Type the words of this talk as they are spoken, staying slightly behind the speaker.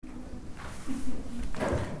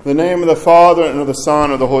In the name of the Father, and of the Son,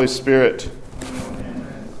 and of the Holy Spirit.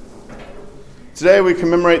 Amen. Today we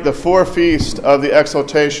commemorate the forefeast of the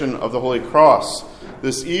exaltation of the Holy Cross.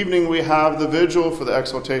 This evening we have the vigil for the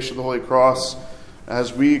exaltation of the Holy Cross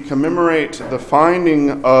as we commemorate the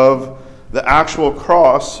finding of the actual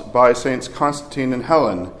cross by Saints Constantine and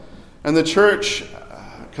Helen. And the Church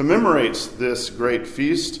commemorates this great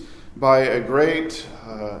feast by a great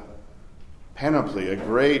panoply, a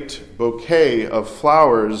great bouquet of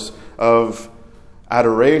flowers, of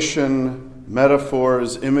adoration,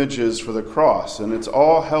 metaphors, images for the cross. And it's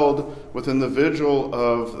all held within the vigil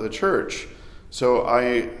of the Church. So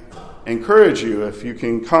I encourage you, if you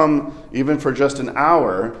can come even for just an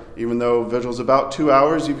hour, even though vigil's about 2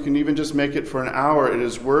 hours, you can even just make it for an hour. It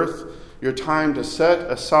is worth your time to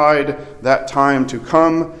set aside that time to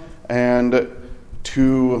come and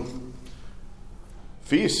to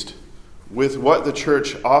feast with what the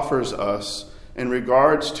Church offers us in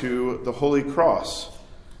regards to the Holy Cross,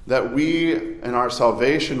 that we and our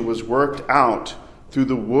salvation was worked out through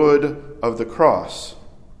the wood of the cross.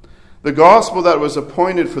 The gospel that was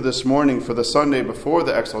appointed for this morning, for the Sunday before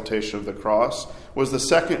the exaltation of the cross, was the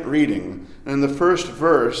second reading. And in the first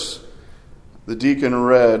verse, the deacon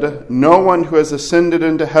read, "No one who has ascended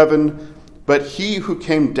into heaven, but he who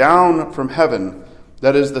came down from heaven,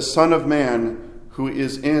 that is the Son of Man who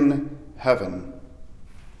is in heaven."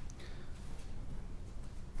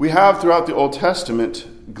 We have throughout the Old Testament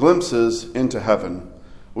glimpses into heaven.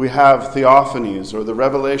 We have theophanies, or the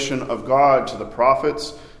revelation of God to the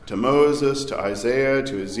prophets, to Moses, to Isaiah,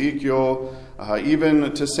 to Ezekiel,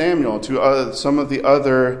 even to Samuel, to some of the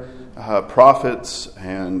other prophets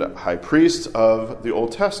and high priests of the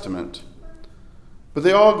Old Testament. But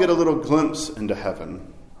they all get a little glimpse into heaven.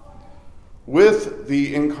 With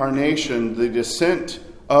the incarnation, the descent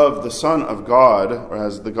of the Son of God, or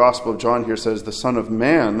as the Gospel of John here says, the Son of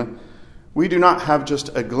Man, we do not have just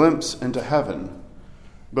a glimpse into heaven,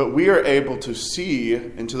 but we are able to see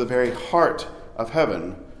into the very heart of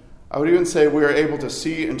heaven. I would even say we are able to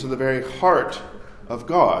see into the very heart of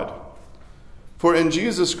God. For in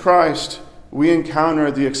Jesus Christ, we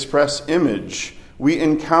encounter the express image. We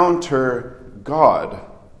encounter God,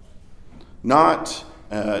 not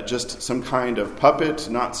just some kind of puppet,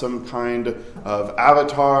 not some kind of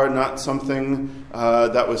avatar, not something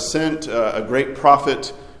that was sent, a great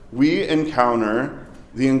prophet. We encounter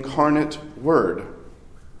the incarnate Word.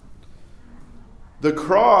 The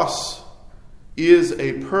cross is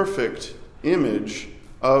a perfect image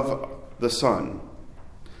of the Son.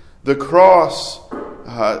 The cross,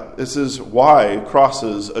 this is why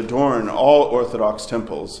crosses adorn all Orthodox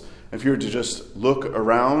temples. If you were to just look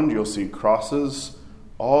around, you'll see crosses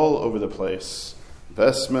all over the place.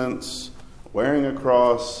 Vestments, wearing a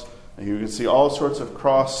cross, and you can see all sorts of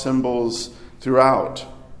cross symbols throughout.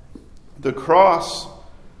 The cross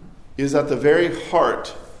is at the very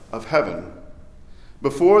heart of heaven.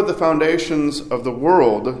 Before the foundations of the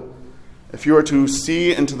world, if you were to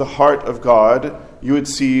see into the heart of God, you would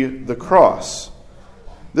see the cross.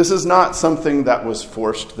 This is not something that was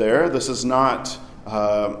forced there. This is not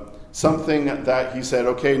something that he said,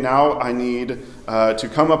 okay, now I need to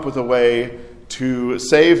come up with a way to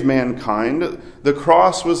save mankind. The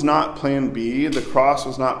cross was not plan B. The cross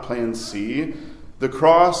was not plan C. The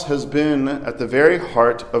cross has been at the very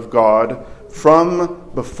heart of God from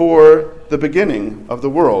before the beginning of the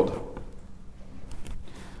world.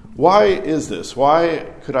 Why is this? Why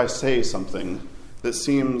could I say something that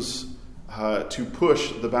seems to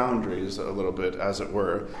push the boundaries a little bit, as it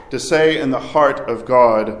were? To say in the heart of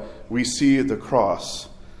God, we see the cross.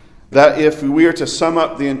 That if we are to sum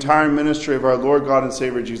up the entire ministry of our Lord God and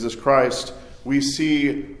Savior Jesus Christ, we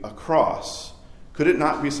see a cross. Could it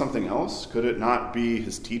not be something else? Could it not be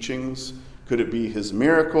his teachings? Could it be his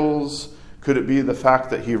miracles? Could it be the fact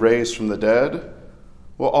that he raised from the dead?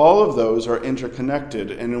 Well, all of those are interconnected,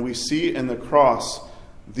 and we see in the cross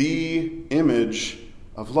the image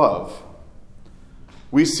of love.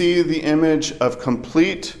 We see the image of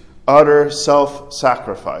complete, utter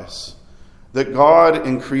self-sacrifice. That God,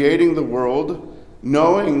 in creating the world,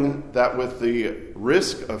 knowing that with the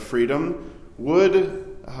risk of freedom, would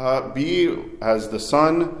be as the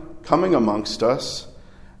Son coming amongst us,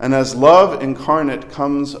 and as love incarnate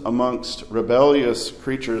comes amongst rebellious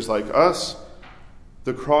creatures like us,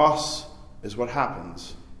 the cross is what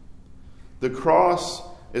happens. The cross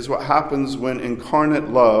is what happens when incarnate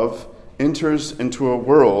love enters into a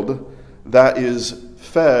world that is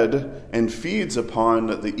fed and feeds upon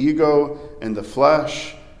the ego and the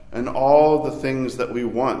flesh and all the things that we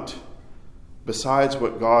want besides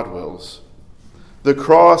what God wills. The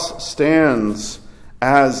cross stands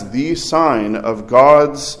as the sign of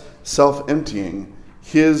God's self-emptying,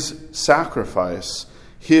 his sacrifice,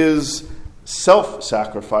 his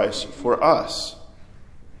self-sacrifice for us.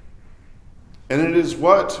 And it is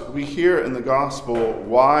what we hear in the gospel,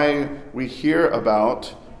 why we hear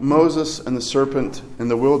about Moses and the serpent in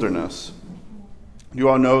the wilderness. You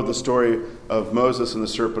all know the story of Moses and the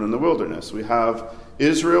serpent in the wilderness. We have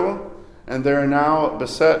Israel, and they're now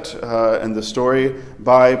beset in the story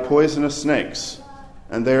by poisonous snakes,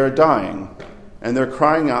 and they are dying, and they're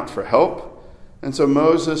crying out for help. And so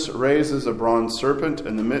Moses raises a bronze serpent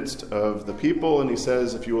in the midst of the people, and he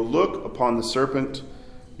says, if you will look upon the serpent,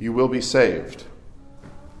 you will be saved.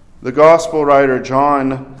 The gospel writer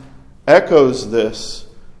John echoes this.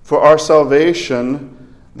 For our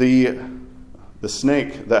salvation, the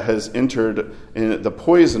snake that has entered in the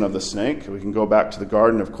poison of the snake, we can go back to the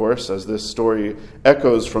garden, of course, as this story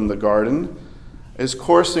echoes from the garden, is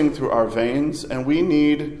coursing through our veins, and we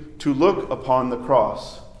need to look upon the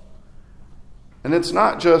cross. And it's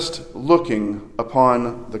not just looking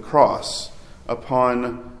upon the cross,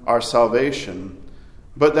 upon our salvation,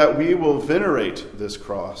 but that we will venerate this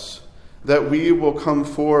cross, that we will come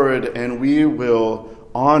forward and we will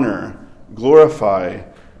honor, glorify,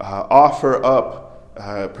 offer up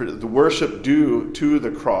the worship due to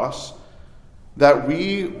the cross, that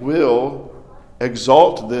we will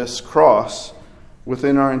exalt this cross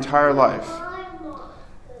within our entire life.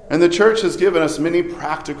 And the church has given us many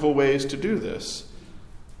practical ways to do this.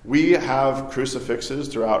 We have crucifixes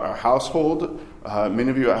throughout our household. Many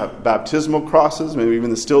of you have baptismal crosses, maybe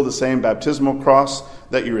even still the same baptismal cross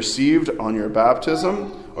that you received on your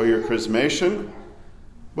baptism or your chrismation.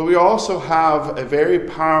 But we also have a very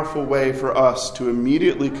powerful way for us to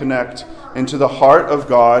immediately connect into the heart of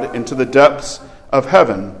God, into the depths of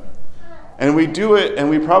heaven. And we do it, and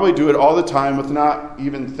we probably do it all the time with not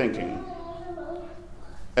even thinking.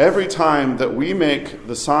 Every time that we make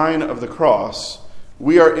the sign of the cross,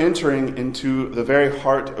 we are entering into the very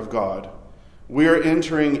heart of God. We are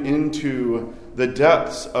entering into the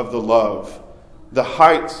depths of the love, the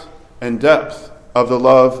height and depth of the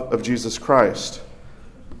love of Jesus Christ.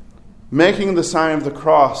 Making the sign of the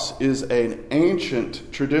cross is an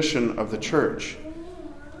ancient tradition of the church.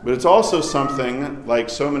 But it's also something, like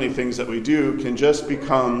so many things that we do, can just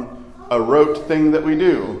become a rote thing that we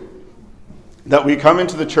do. That we come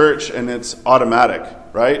into the church and it's automatic,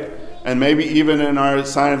 right? And maybe even in our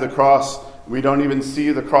sign of the cross, we don't even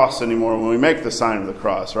see the cross anymore when we make the sign of the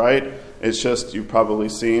cross, right? It's just, you've probably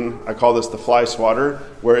seen, I call this the fly swatter,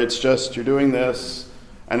 where it's just, you're doing this,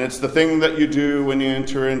 and it's the thing that you do when you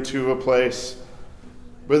enter into a place.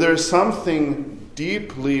 But there's something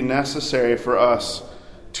deeply necessary for us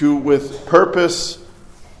to, with purpose,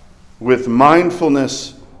 with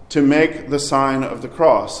mindfulness, to make the sign of the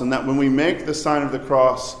cross. And that when we make the sign of the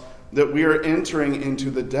cross, that we are entering into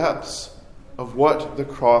the depths of what the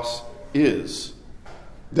cross is.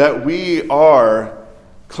 That we are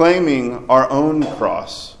claiming our own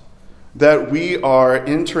cross. That we are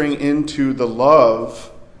entering into the love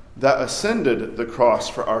that ascended the cross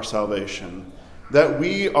for our salvation. That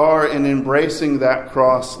we are, in embracing that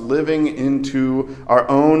cross, living into our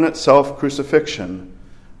own self-crucifixion,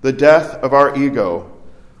 the death of our ego,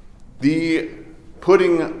 the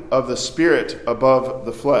putting of the spirit above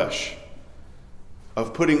the flesh,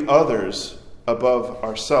 of putting others above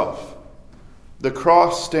ourself. The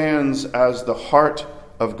cross stands as the heart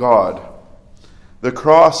of God. The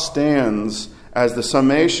cross stands as the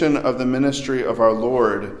summation of the ministry of our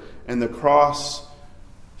Lord, and the cross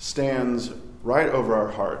stands right over our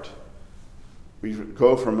heart. We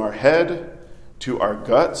go from our head to our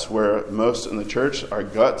guts, where most in the church, our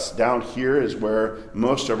guts down here is where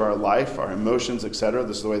most of our life, our emotions, etc.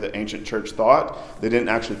 This is the way the ancient church thought. They didn't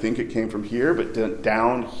actually think it came from here, but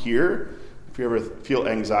down here. If you ever feel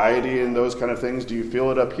anxiety and those kind of things, do you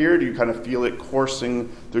feel it up here? Do you kind of feel it coursing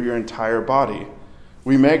through your entire body?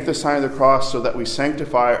 We make the sign of the cross so that we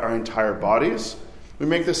sanctify our entire bodies. We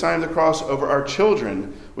make the sign of the cross over our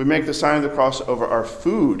children. We make the sign of the cross over our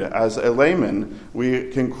food. As a layman, we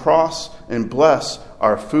can cross and bless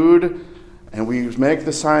our food, and we make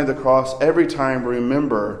the sign of the cross every time we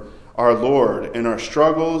remember our Lord in our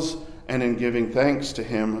struggles and in giving thanks to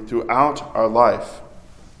Him throughout our life.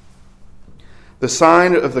 The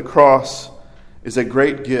sign of the cross is a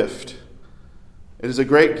great gift. It is a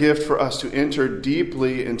great gift for us to enter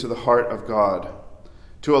deeply into the heart of God,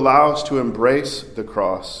 to allow us to embrace the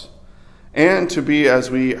cross, and to be, as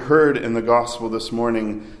we heard in the gospel this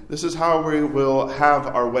morning, this is how we will have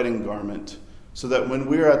our wedding garment, so that when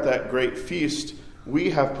we're at that great feast,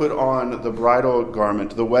 we have put on the bridal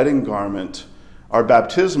garment, the wedding garment our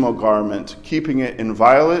baptismal garment, keeping it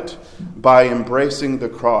inviolate by embracing the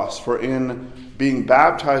cross. For in being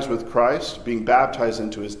baptized with Christ, being baptized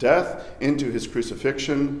into his death, into his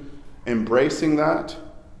crucifixion, embracing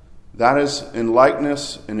that is in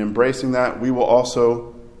likeness, and embracing that, we will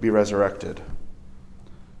also be resurrected.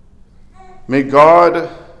 May God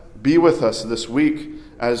be with us this week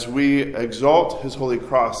as we exalt his holy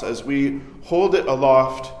cross, as we hold it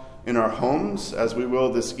aloft in our homes, as we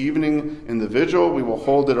will this evening in the vigil. We will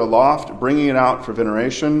hold it aloft, bringing it out for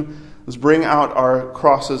veneration. Let's bring out our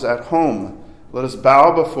crosses at home. Let us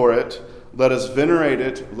bow before it. Let us venerate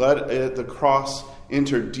it. Let the cross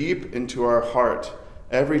enter deep into our heart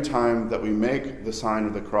every time that we make the sign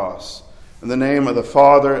of the cross. In the name of the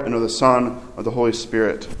Father, and of the Son, and of the Holy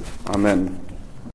Spirit. Amen.